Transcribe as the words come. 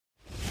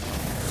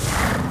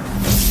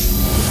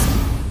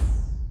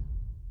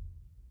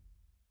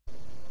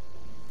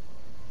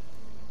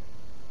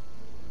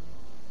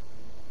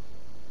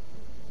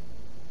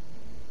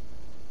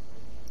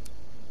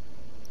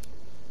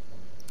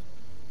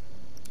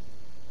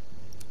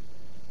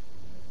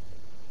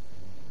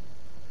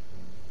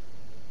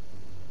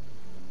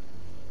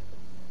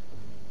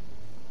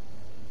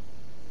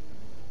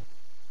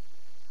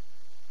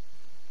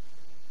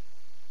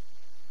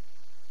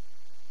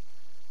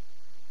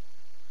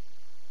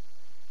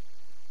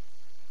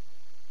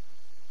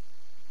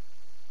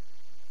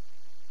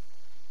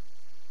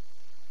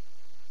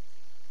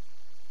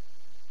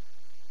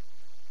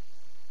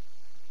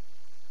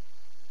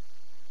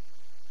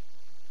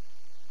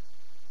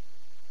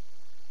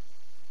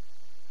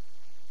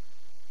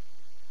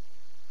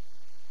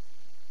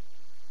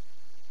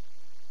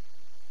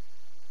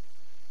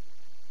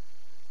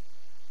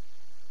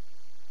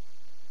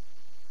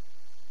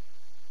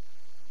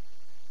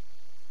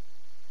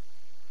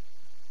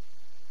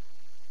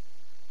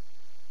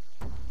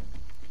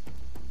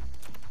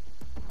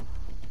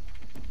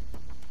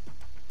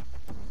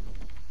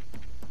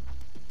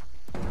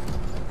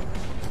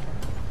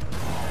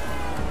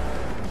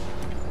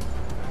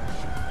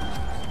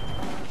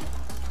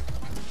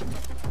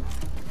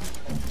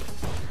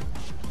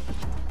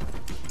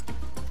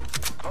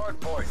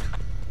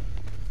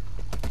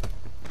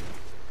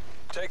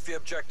Take the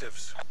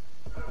objectives.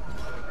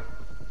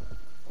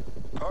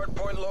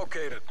 Hardpoint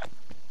located.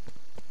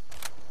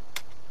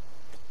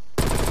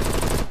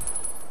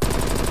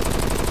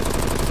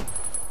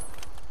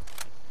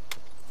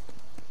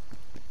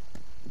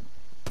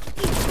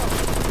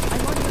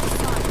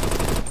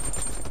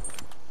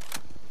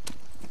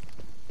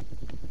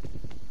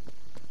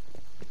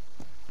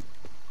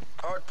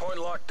 Hardpoint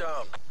locked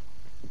down.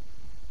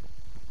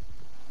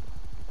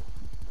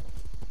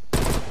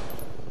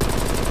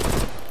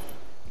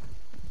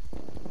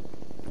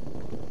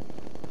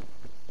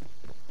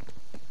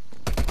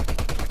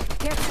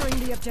 Capturing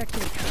the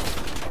objective.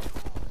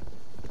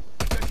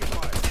 Taking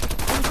fire.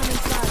 Incoming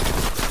flag.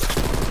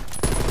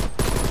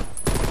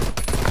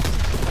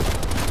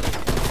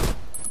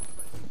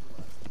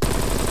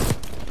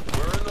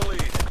 We're in the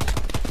lead.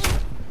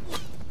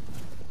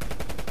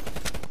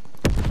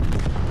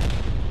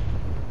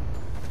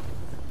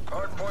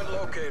 Hardpoint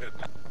located.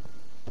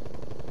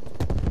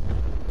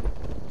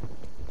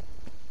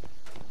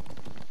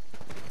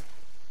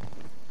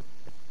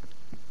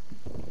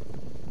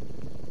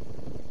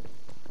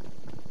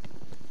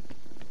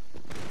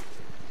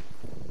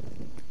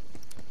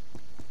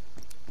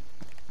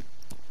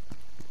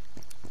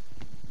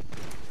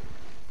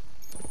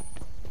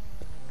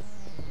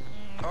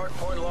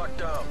 Hardpoint locked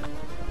down.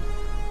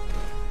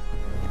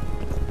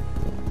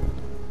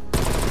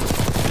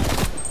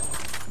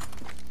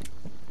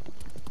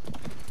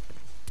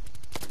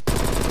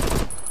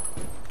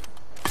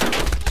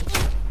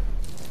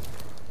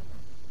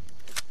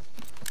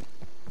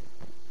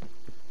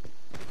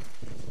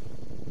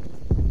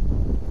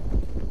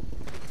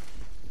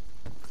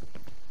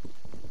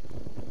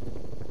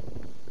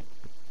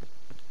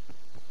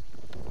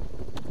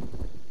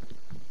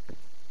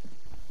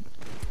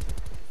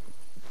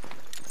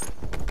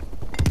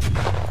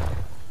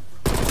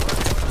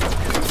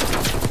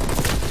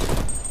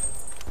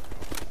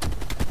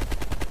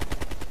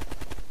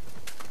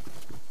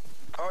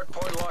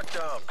 Hardpoint locked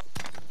down.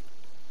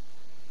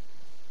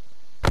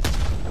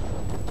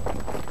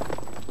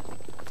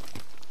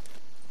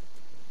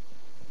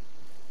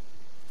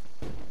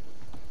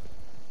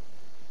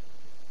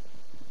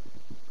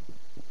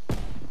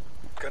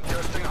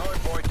 Contesting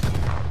hardpoint.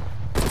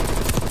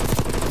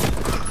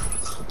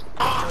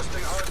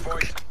 Contesting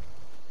hardpoint.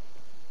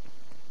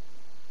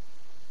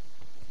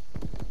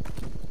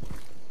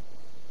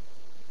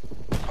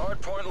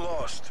 Hardpoint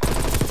lost.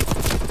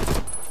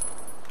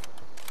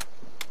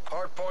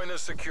 Hardpoint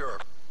is secure.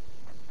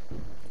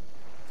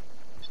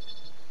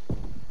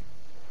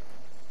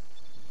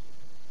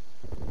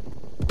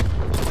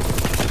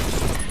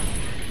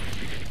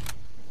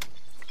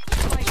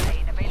 Spy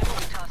plane available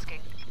for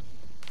tasking.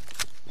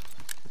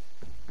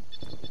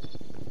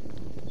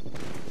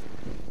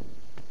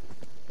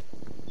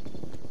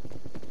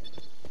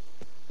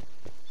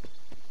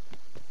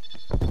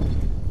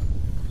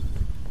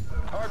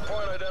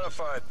 Hardpoint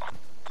identified.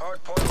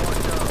 Hardpoint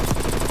locked down.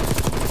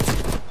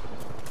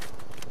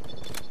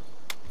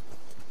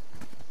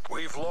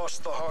 We've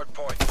lost the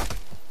hardpoint.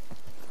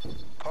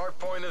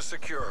 Hardpoint is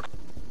secure.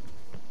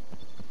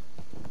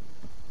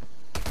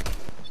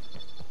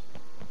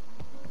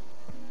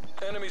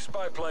 Enemy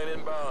spy plane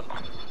inbound.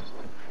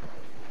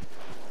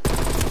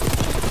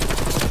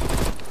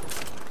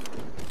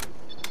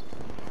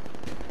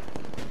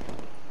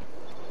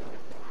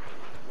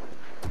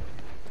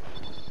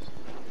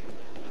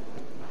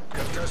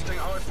 Contesting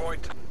hardpoint.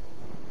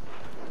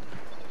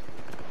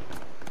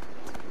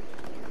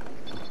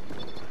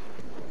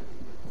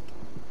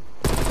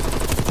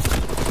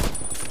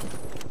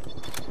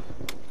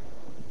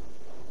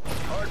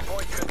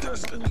 Hardpoint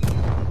contested.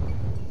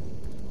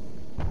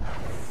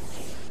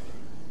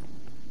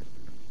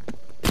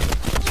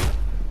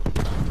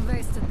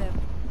 Wasted them.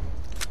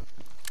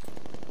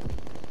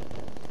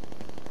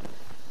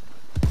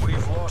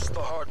 We've lost the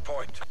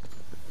hardpoint.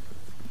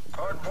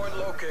 Hardpoint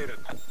located.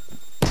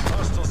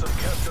 Hostiles have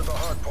captured the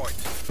hardpoint.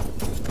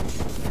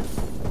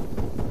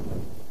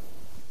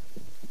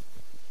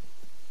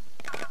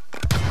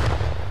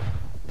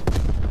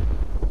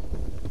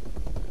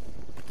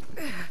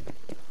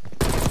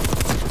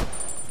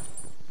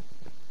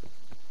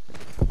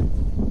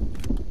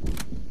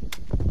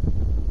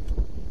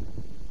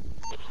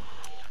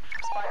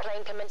 Spy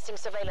plane commencing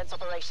surveillance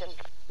operation.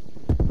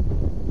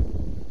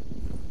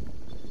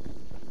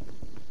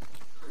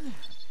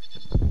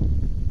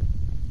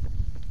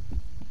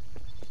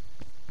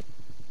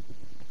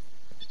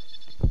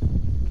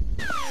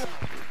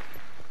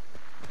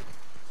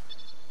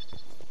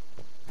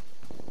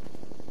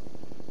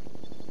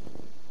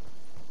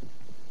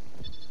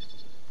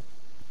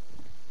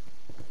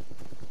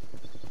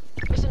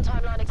 Mission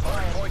timeline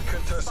expired.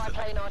 Hardpoint Spy contested.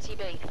 plane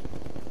RTB.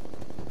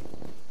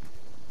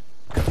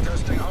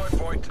 Contesting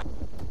hardpoint.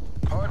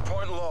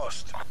 Hardpoint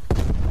lost.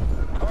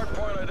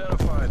 Hardpoint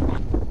identified.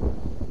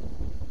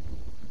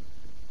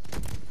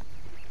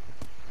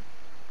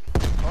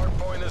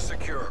 Hardpoint is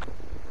secure.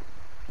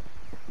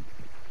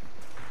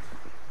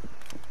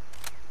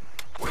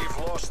 We've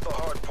lost the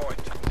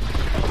hardpoint.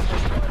 Hostile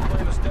spy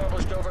plane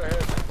established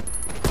overhead.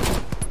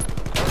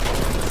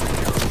 Hardpoint is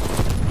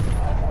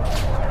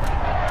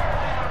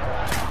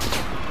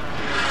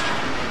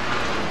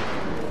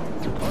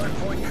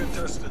Hardpoint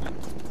contested.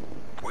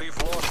 We've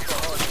lost the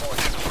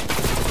hardpoint.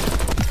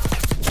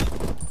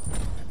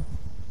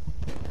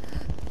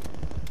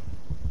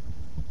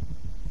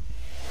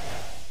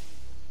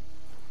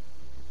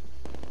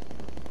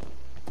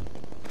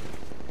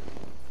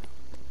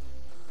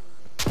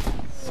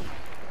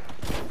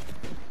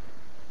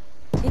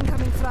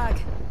 Incoming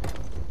flag.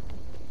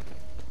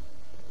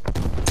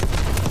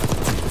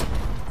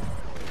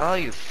 Oh,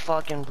 you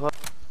fucking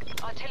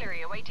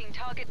Artillery awaiting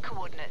target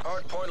coordinates.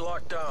 Hardpoint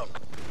locked down.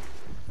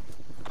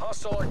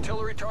 Hostile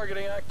artillery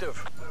targeting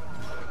active.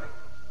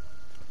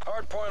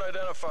 Hardpoint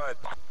identified.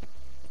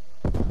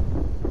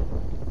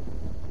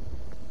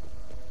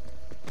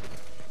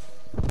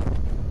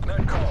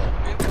 Net call.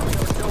 Incoming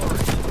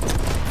artillery.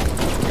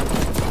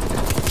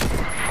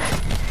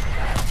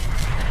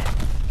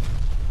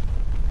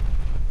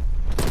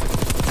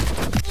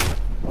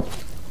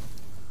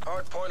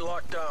 Hardpoint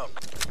locked down.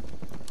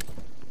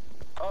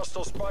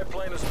 Hostile spy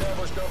plane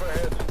established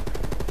overhead.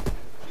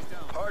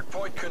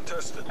 Hardpoint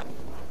contested.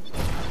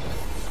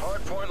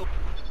 Hardpoint.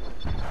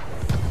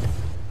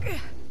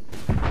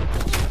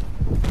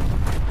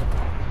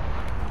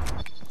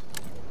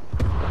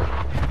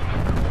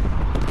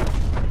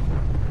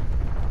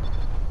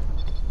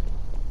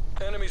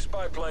 Enemy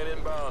spy plane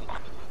inbound.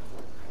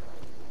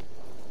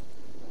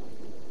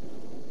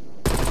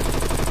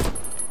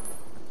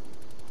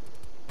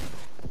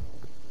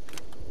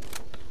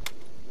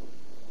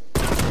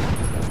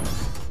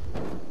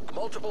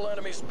 Multiple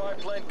enemy spy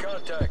plane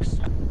contacts.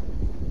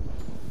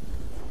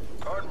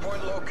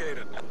 Hardpoint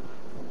located.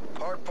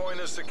 Hardpoint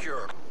is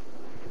secure.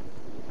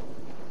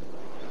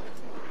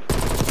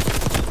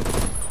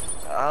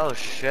 Oh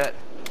shit.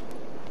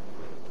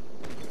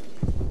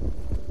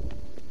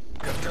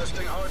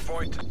 Contesting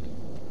hardpoint.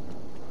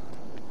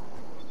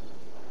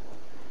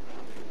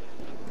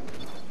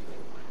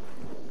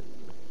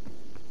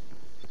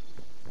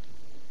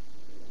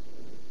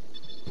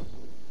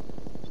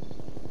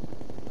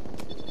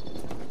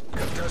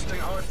 Contesting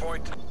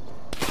hardpoint.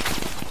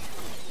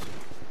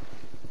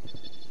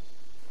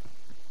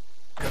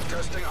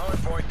 Contesting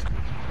hardpoint.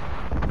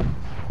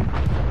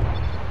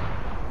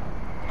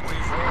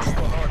 We've lost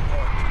the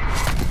hardpoint.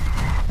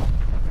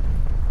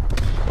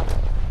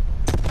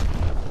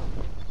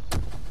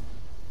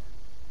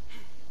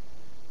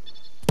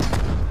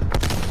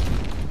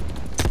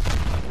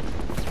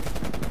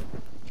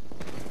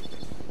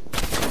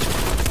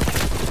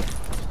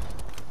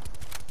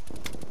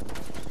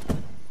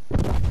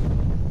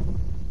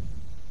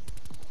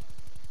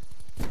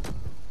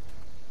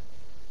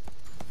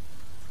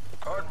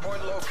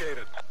 Hardpoint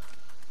located.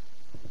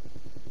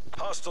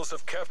 Hostiles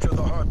have captured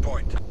the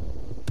hardpoint.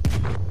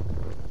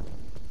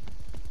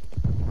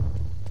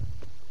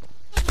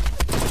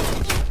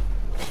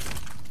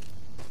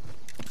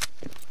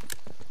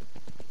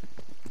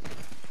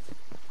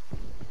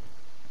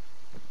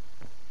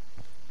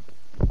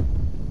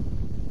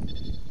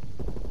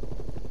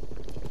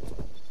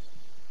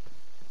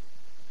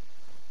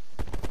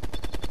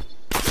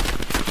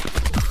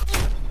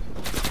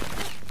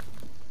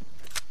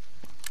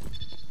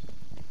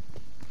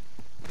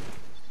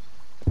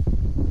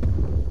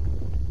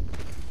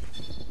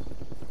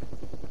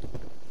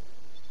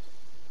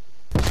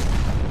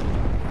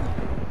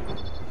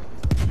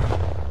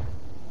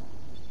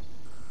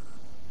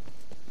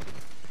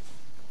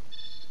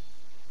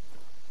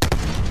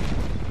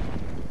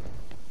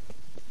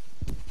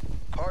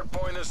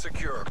 Hardpoint is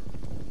secure.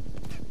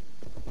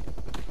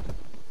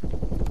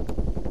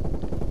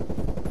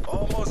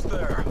 Almost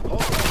there.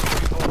 Hold on,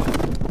 people.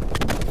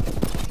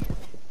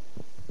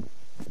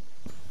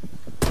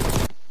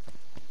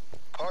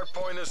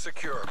 Hardpoint is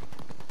secure.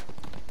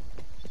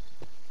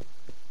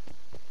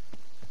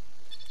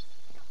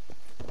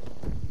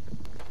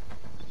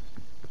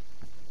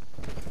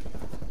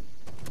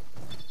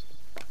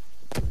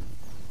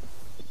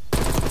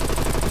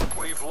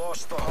 We've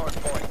lost the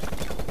hardpoint.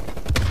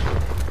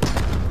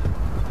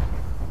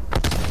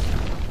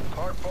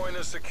 Hardpoint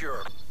is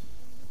secure.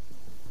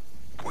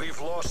 We've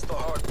lost the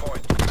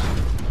hardpoint.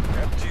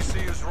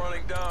 MTC is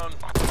running down.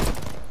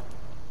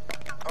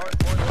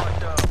 Hardpoint locked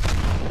down.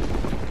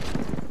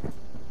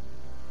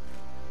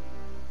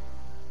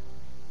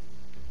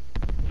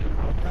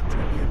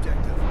 Capturing the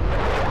objective.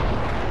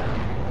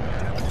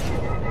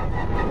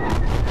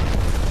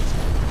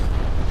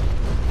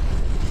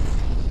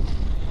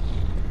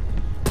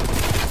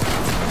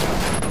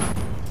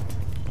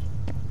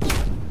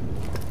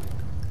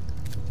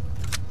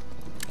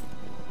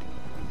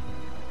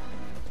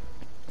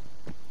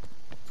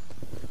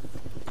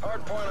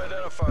 Hardpoint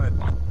identified.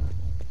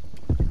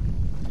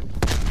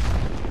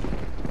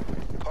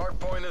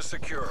 Hardpoint is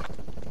secure.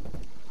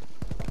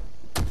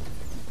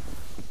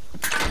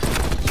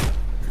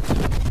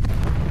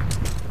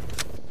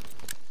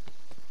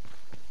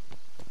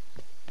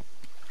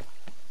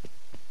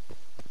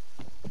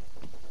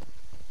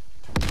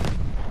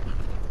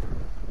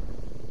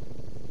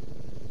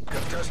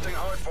 Contesting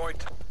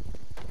hardpoint.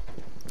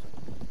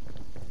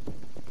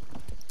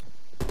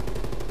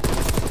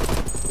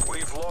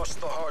 We've lost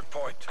the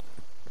hardpoint.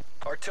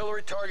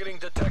 Artillery targeting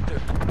detected.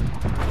 Red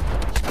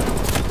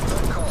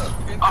call.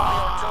 Incoming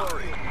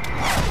artillery.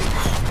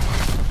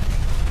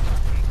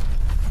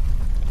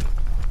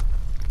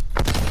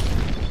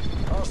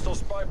 Hostile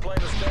spy plane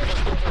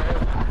established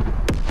overhead.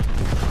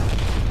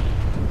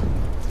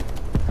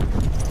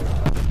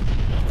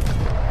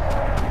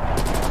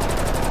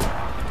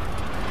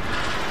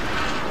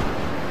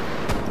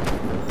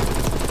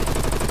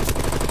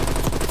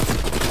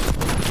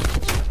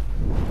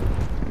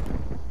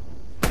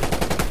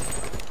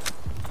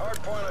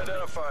 Hardpoint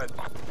identified. We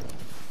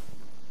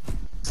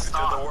did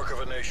the work of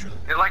a nation.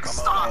 It like Come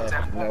stopped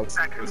on. at 1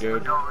 second for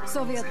no reason.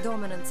 Soviet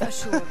dominance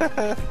assured.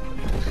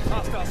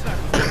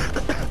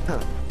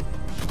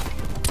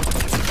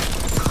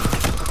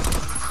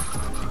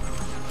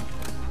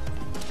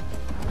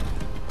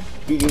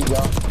 GG,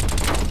 y'all.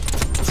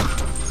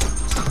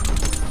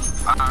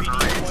 I'm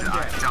rage, I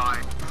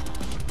died.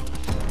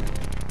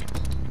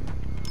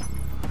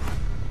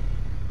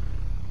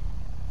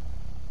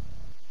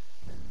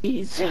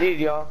 GG,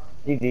 y'all.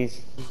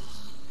 GG's.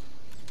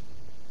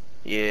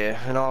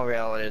 Yeah, in all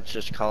reality, it's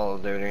just Call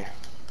of Duty.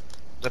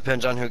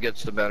 Depends on who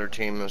gets the better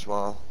team as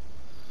well.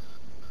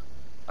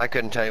 I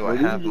couldn't tell you what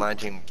half my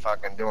team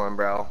fucking doing,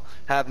 bro.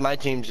 Half my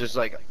team's just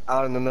like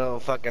out in the middle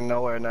of fucking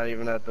nowhere, not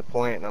even at the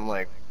point, and I'm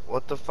like,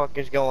 what the fuck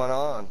is going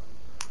on?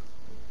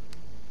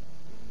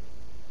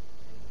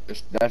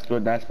 That's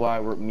good. That's why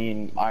me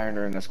and Iron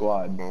are in the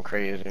squad. I'm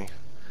crazy.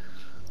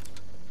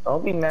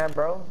 Don't be mad,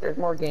 bro. There's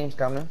more games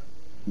coming.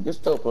 You can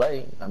still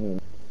play. I mean.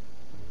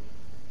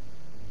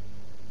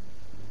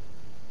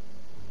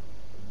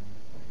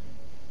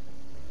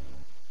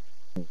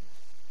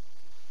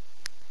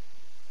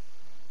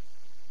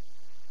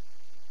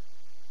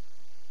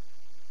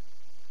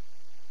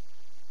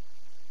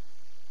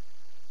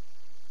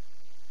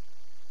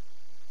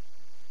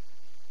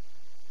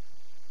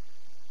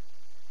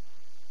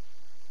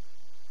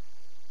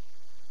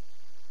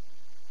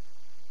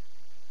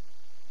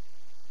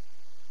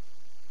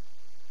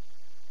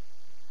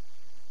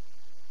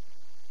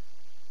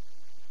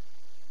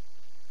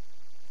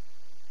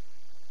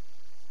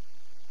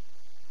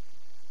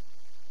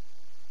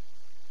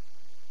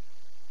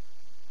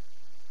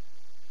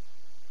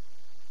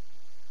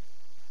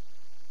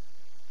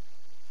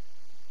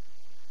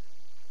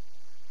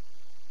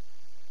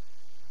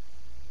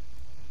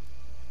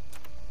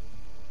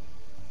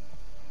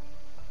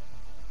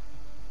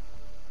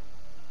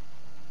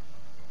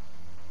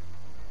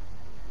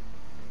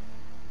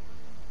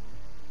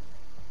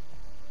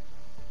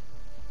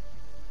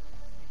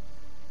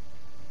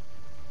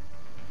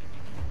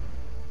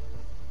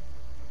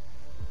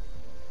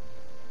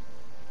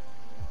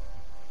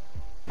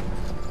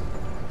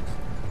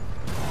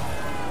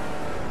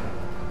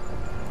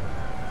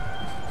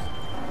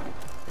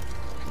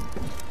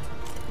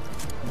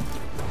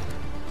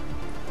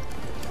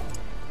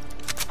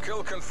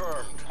 Kill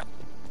confirmed.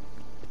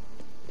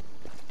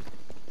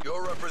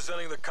 You're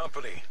representing the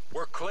company.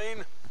 Work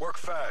clean, work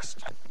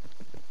fast.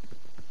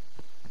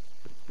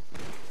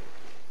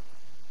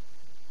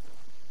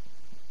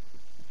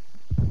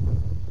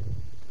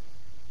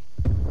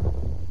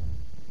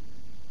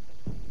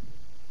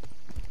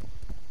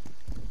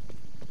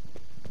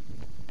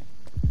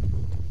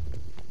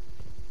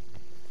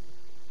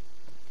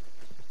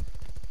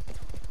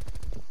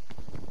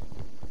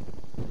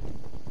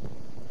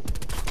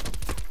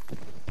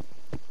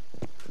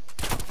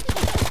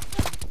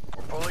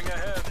 We're pulling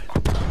ahead.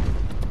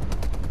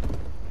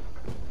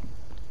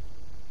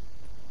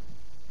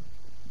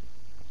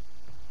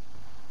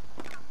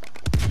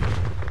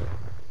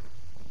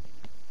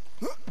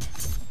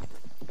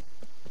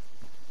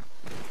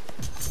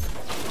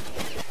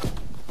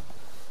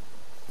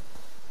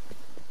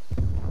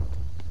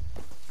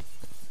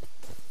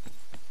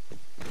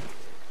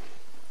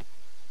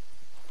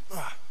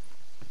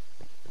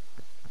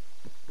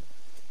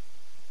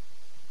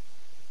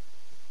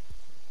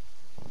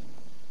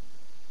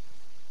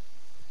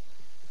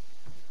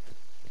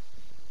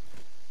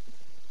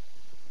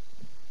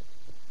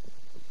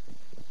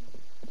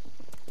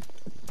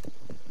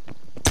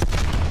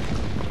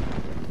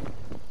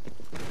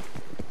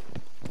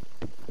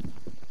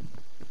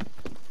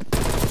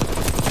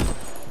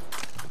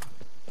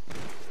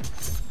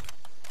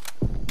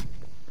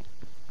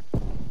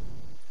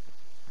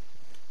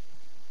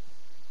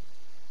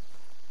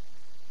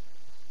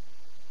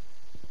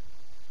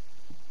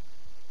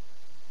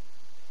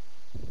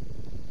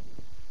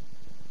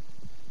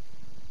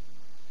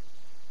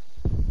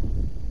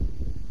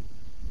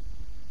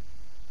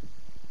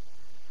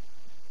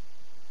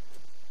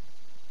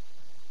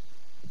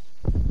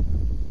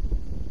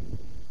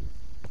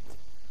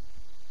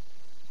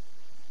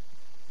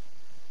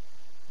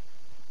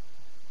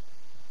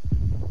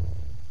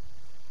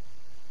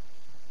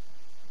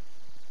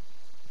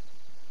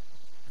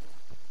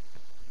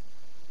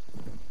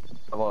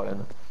 Come on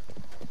in.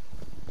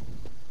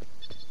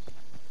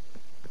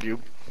 You.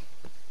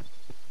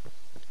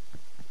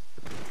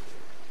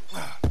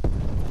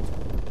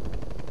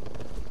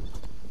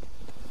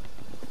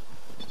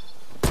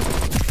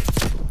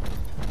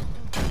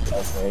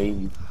 Okay.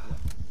 80.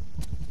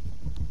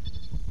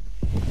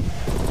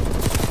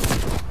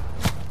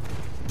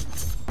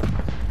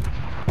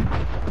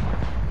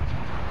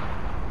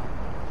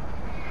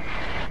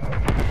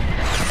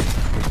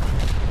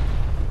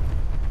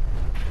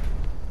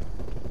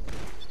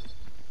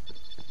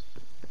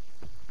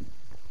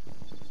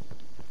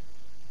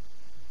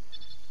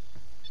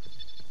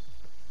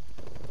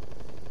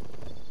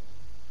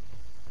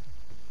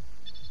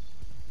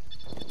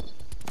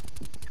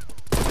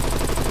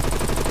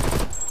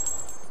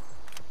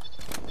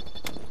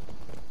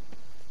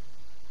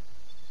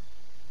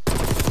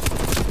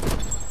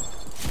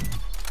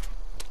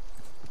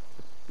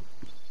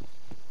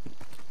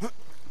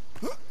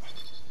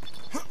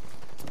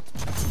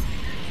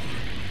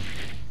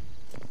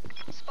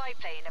 Spy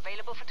plane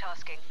available for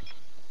tasking.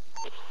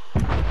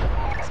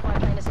 Spy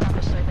plane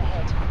established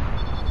overhead.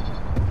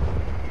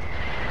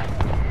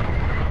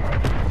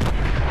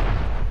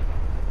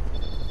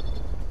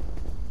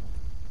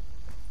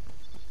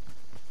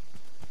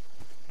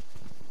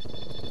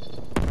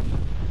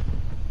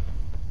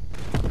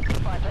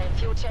 Spy plane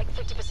fuel check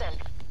 50%.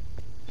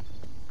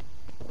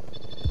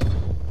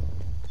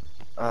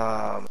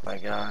 Oh my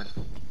god.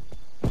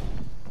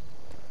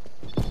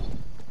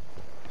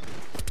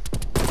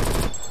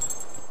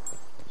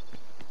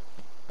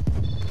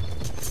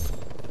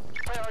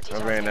 Priority I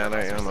task ran out of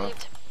request ammo.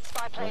 received.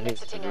 Spy plane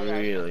He's exiting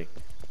AO.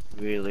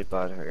 really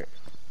butthurt.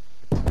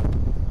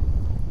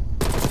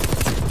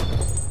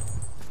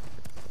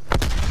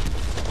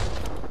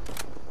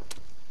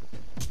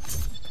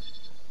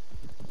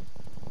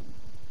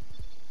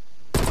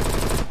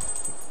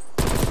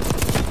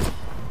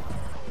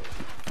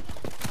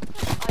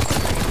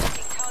 Artillery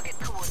awaiting target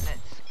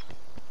coordinates.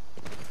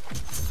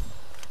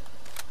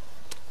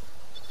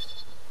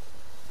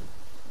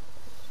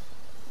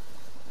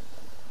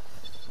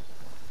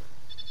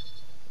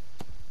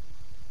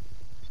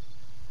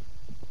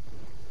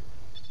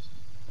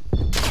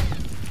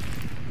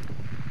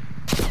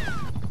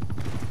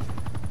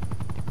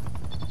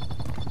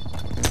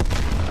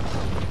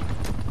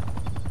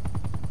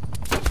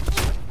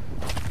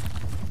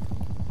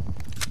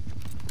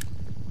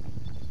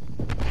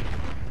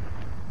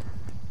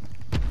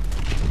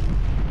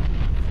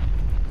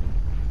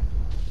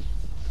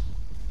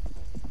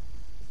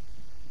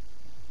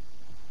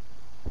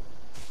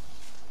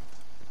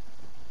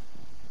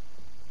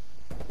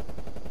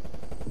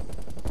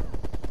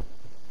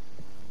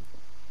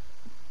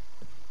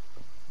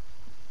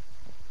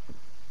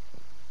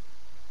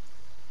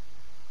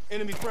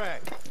 Enemy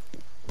frag.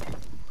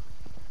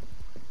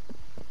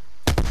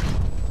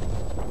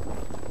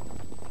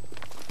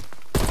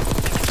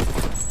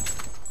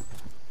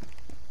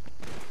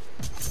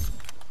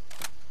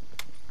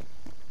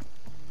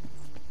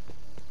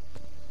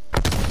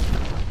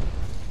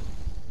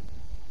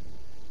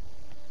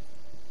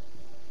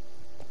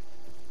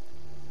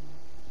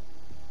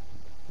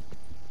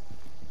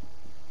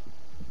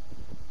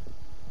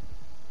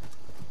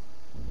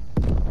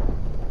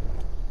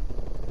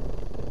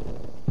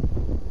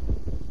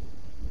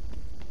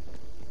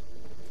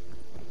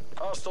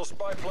 Hostile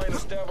spy plane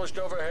established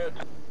overhead.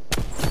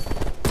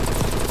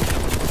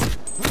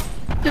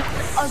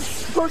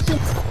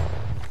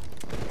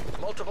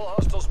 Multiple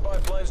hostile spy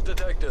planes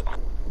detected.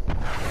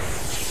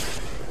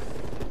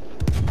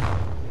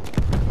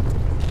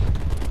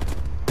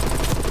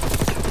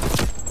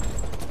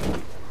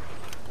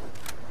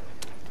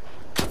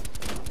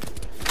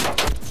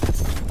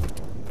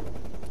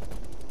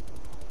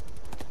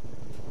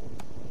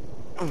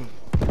 Enemy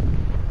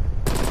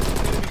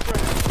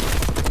frag.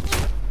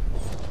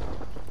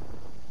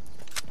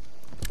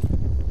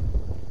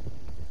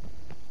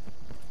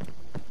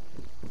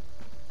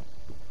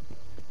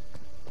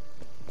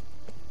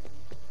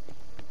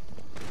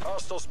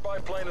 Hostile spy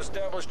plane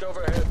established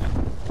overhead.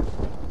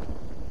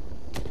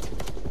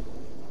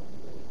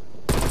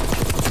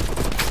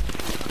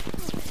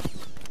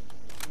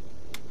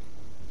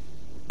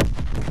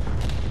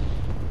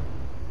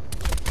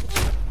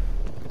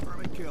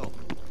 Permit kill.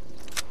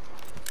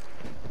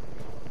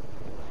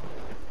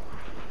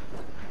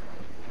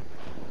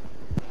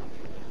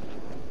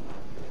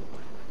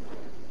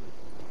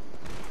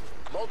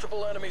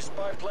 Multiple enemy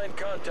spy plane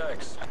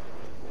contacts.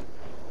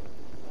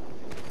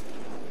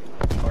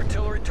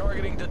 Artillery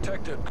targeting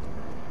detected.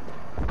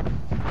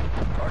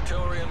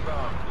 Artillery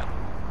inbound.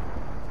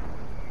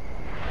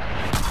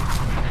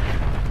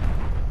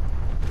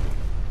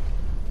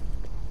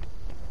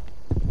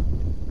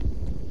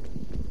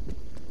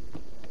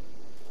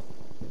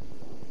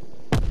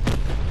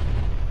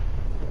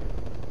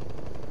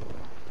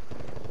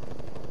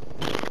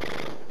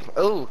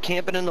 Oh,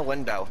 camping in the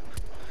window.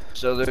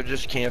 So they're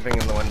just camping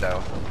in the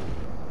window.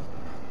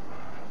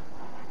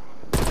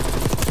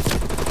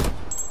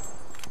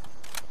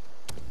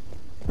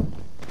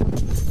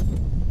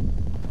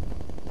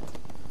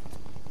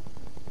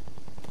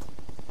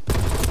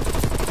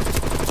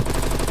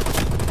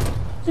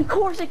 Of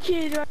course a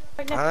kid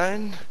right now.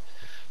 Fine.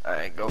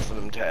 Alright, go for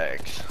them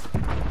tags.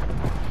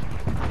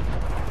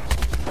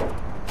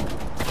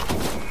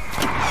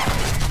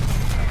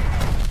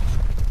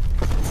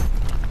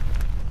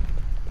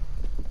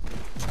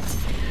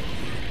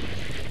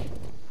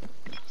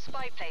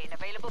 spy plane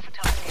available for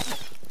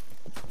tasking.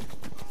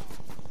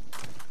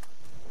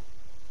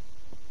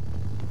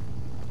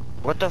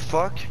 What the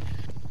fuck?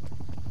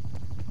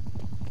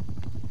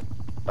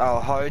 Oh,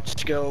 hard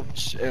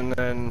scopes, and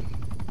then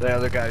the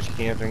other guy's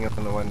camping up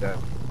in the window.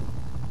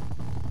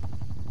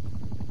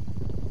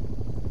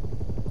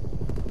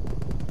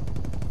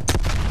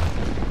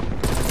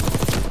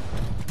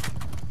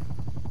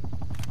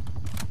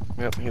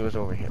 Yep, he was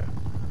over here.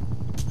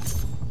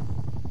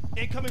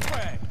 Incoming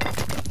frag.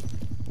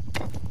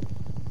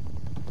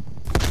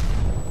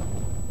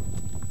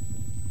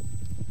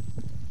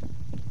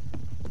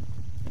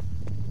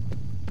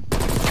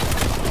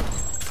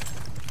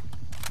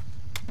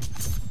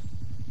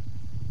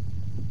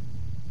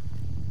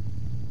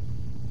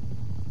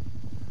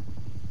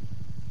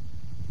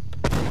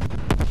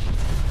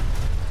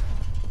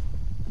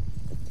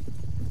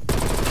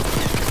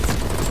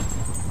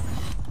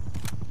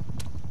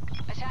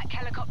 Attack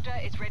helicopter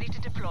is ready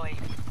to deploy.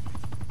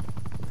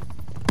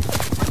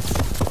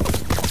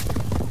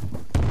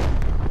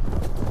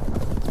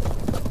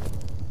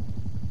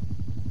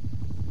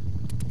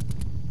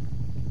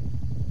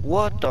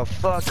 What the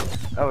fuck?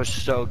 That was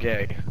so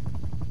gay.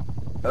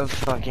 A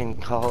fucking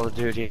Call of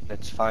Duty at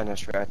its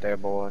finest right there,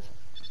 boys.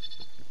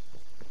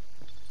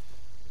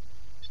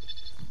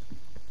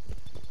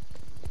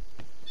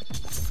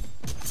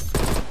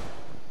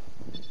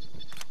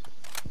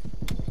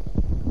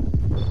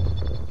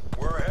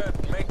 We're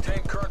ahead.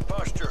 Maintain current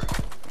posture.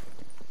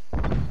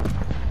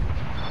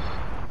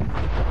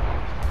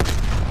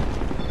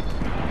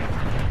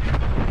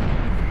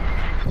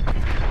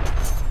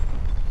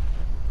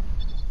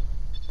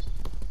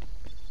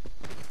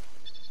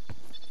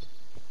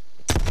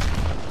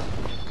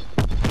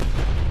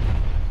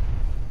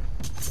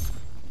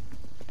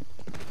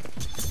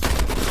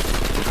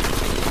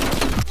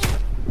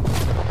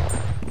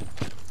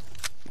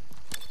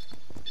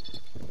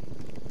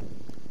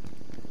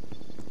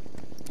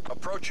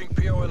 Approaching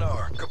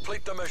PONR.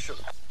 Complete the mission.